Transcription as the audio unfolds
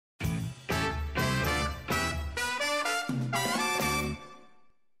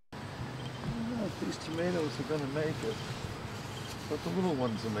others are going to make it. But the little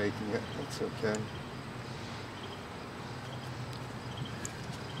ones are making it. That's okay.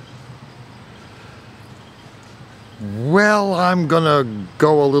 Well, I'm gonna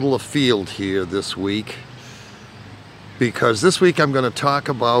go a little afield here this week, because this week I'm going to talk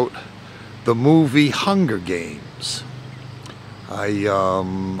about the movie Hunger Games. I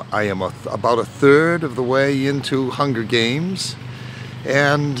am about a third of the way into Hunger Games,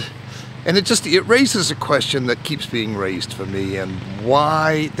 and it raises a question that keeps being raised for me, and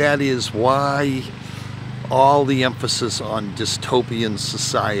why all the emphasis on dystopian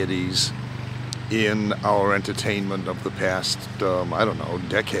societies in our entertainment of the past, I don't know,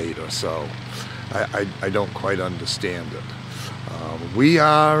 decade or so. I don't quite understand it. We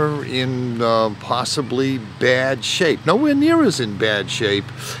are in possibly bad shape. Nowhere near as in bad shape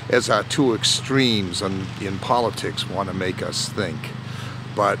as our two extremes in politics want to make us think.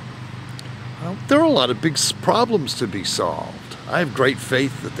 But well, there are a lot of big problems to be solved. I have great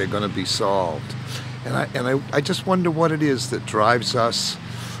faith that they're going to be solved. And I just wonder what it is that drives us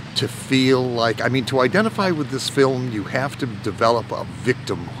to feel like, I mean, to identify with this film, you have to develop a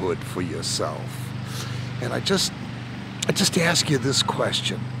victimhood for yourself. And I just ask you this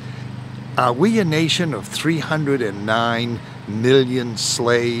question. Are we a nation of 309 million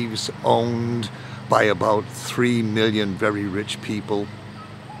slaves owned by about 3 million very rich people?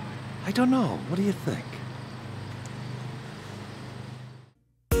 I don't know. What do you think?